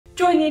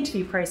During the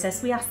interview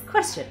process, we ask the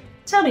question,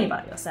 tell me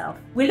about yourself.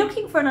 We're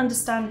looking for an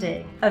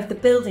understanding of the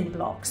building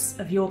blocks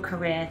of your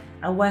career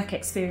and work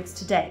experience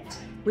to date,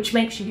 which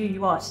makes you who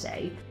you are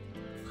today.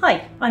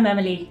 Hi, I'm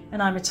Emily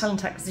and I'm a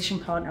talent acquisition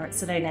partner at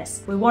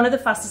Celonis. We're one of the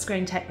fastest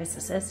growing tech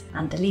businesses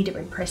and a leader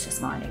in process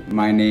mining.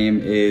 My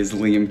name is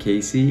Liam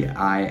Casey.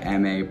 I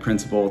am a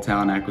principal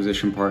talent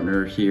acquisition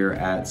partner here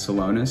at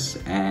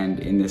Celonis, and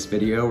in this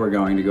video we're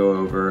going to go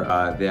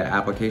over the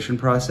application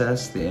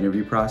process, the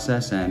interview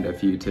process, and a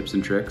few tips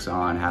and tricks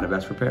on how to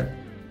best prepare.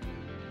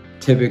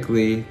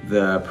 Typically,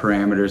 the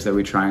parameters that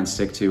we try and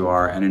stick to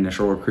are an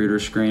initial recruiter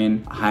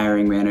screen, a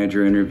hiring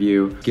manager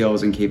interview,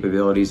 skills and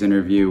capabilities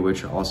interview,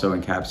 which also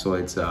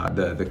encapsulates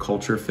the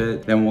culture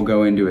fit. Then we'll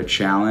go into a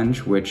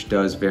challenge, which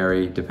does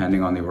vary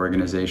depending on the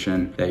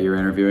organization that you're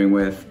interviewing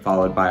with,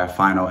 followed by a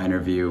final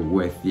interview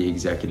with the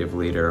executive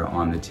leader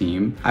on the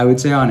team. I would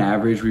say on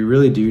average, we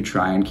really do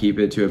try and keep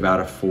it to about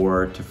a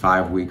 4 to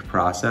 5 week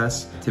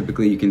process.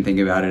 Typically, you can think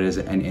about it as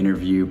an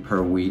interview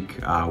per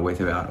week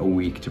with about a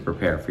week to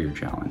prepare for your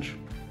challenge.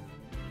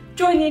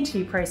 During the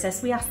interview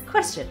process, we ask the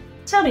question,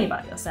 tell me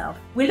about yourself.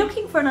 We're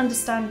looking for an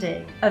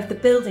understanding of the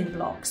building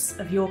blocks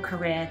of your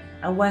career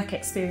and work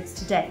experience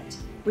to date,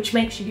 which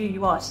makes you who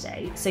you are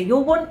today. So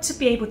you'll want to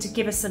be able to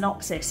give a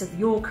synopsis of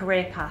your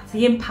career path,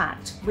 the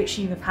impact which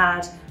you have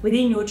had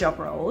within your job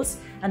roles,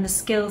 and the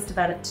skills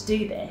developed to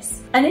do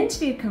this. An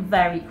interview can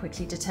very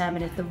quickly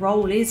determine if the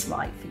role is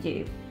right for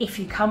you, if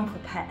you come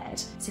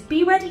prepared. So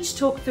be ready to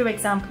talk through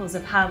examples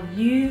of how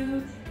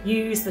you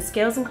use the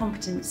skills and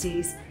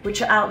competencies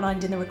which are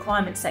outlined in the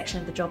requirements section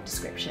of the job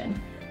description.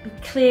 Be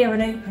clear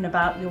and open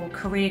about your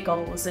career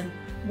goals and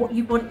what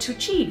you want to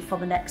achieve from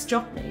the next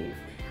job move.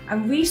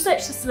 And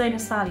research the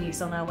Celonis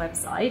values on our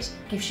website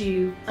gives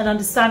you an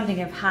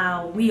understanding of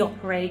how we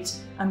operate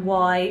and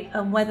why,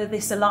 and whether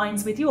this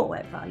aligns with your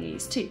work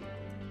values too.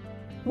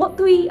 What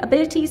 3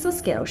 abilities or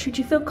skills should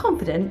you feel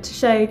confident to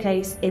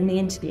showcase in the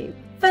interview?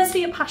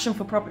 Firstly, a passion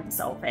for problem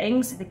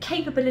solving, so the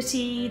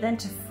capability then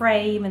to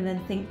frame and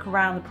then think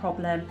around the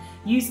problem,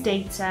 use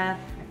data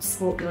and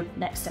support your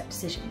next step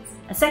decisions.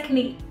 And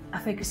secondly, a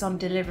focus on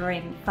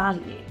delivering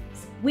value.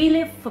 We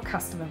live for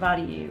customer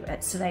value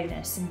at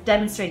Celonis, and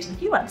demonstrating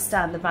you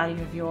understand the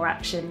value of your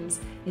actions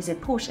is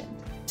important.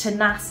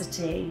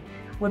 Tenacity.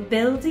 We're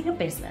building a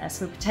business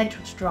with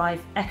potential to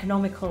drive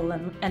economical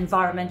and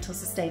environmental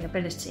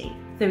sustainability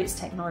through its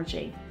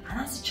technology. And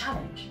that's a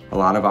challenge. A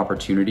lot of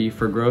opportunity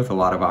for growth, a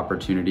lot of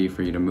opportunity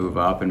for you to move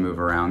up and move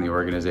around the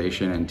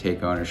organization and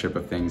take ownership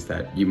of things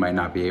that you might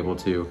not be able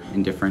to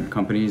in different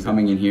companies.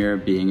 Coming in here,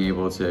 being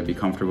able to be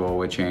comfortable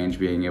with change,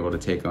 being able to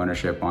take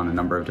ownership on a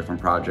number of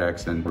different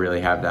projects and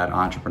really have that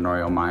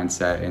entrepreneurial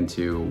mindset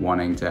into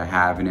wanting to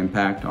have an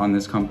impact on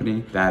this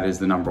company, that is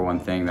the #1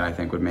 thing that I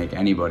think would make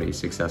anybody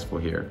successful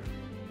here.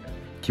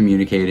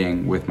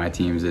 Communicating with my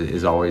teams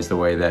is always the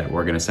way that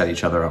we're going to set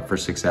each other up for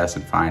success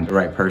and find the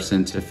right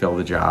person to fill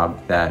the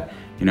job that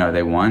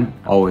they want.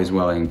 Always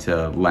willing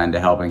to lend a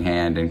helping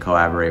hand and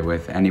collaborate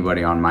with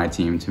anybody on my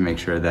team to make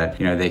sure that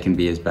they can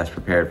be as best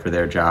prepared for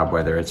their job,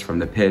 whether it's from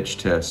the pitch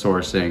to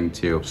sourcing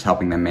to just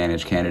helping them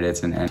manage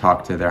candidates and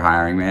talk to their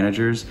hiring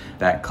managers.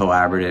 That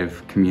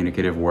collaborative,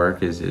 communicative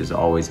work is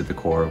always at the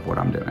core of what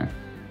I'm doing.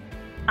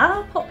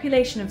 Our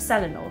population of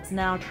Celonis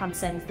now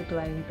transcends the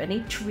globe, and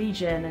each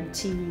region and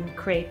team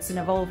creates an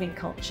evolving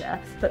culture,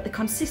 but the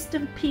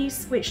consistent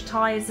piece which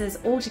ties us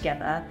all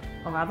together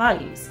are our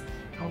values,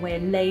 and we're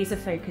laser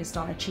focused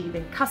on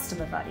achieving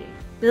customer value.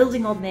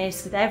 Building on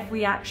this with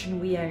every action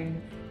we own,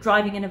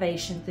 driving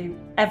innovation through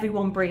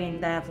everyone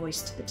bringing their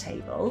voice to the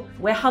table.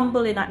 We're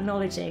humble in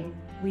acknowledging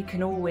we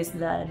can always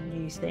learn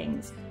new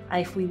things,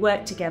 and if we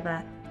work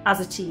together as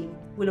a team,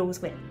 we'll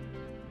always win.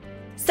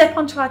 Step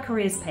onto our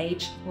careers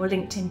page or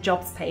LinkedIn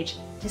jobs page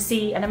to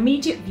see an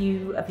immediate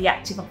view of the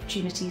active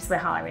opportunities we're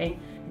hiring.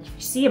 And if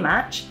you see a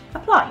match,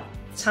 apply.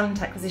 The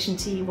talent acquisition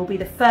team will be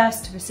the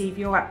first to receive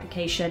your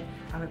application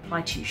and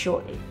reply to you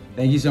shortly.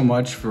 Thank you so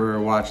much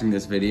for watching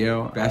this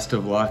video. Best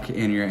of luck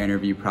in your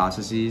interview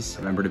processes.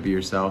 Remember to be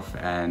yourself,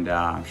 and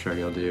I'm sure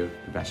you'll do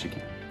the best you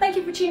can. Thank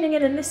you for tuning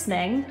in and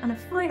listening. And a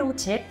final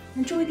tip,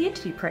 enjoy the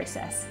interview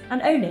process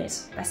and own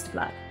it. Best of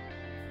luck.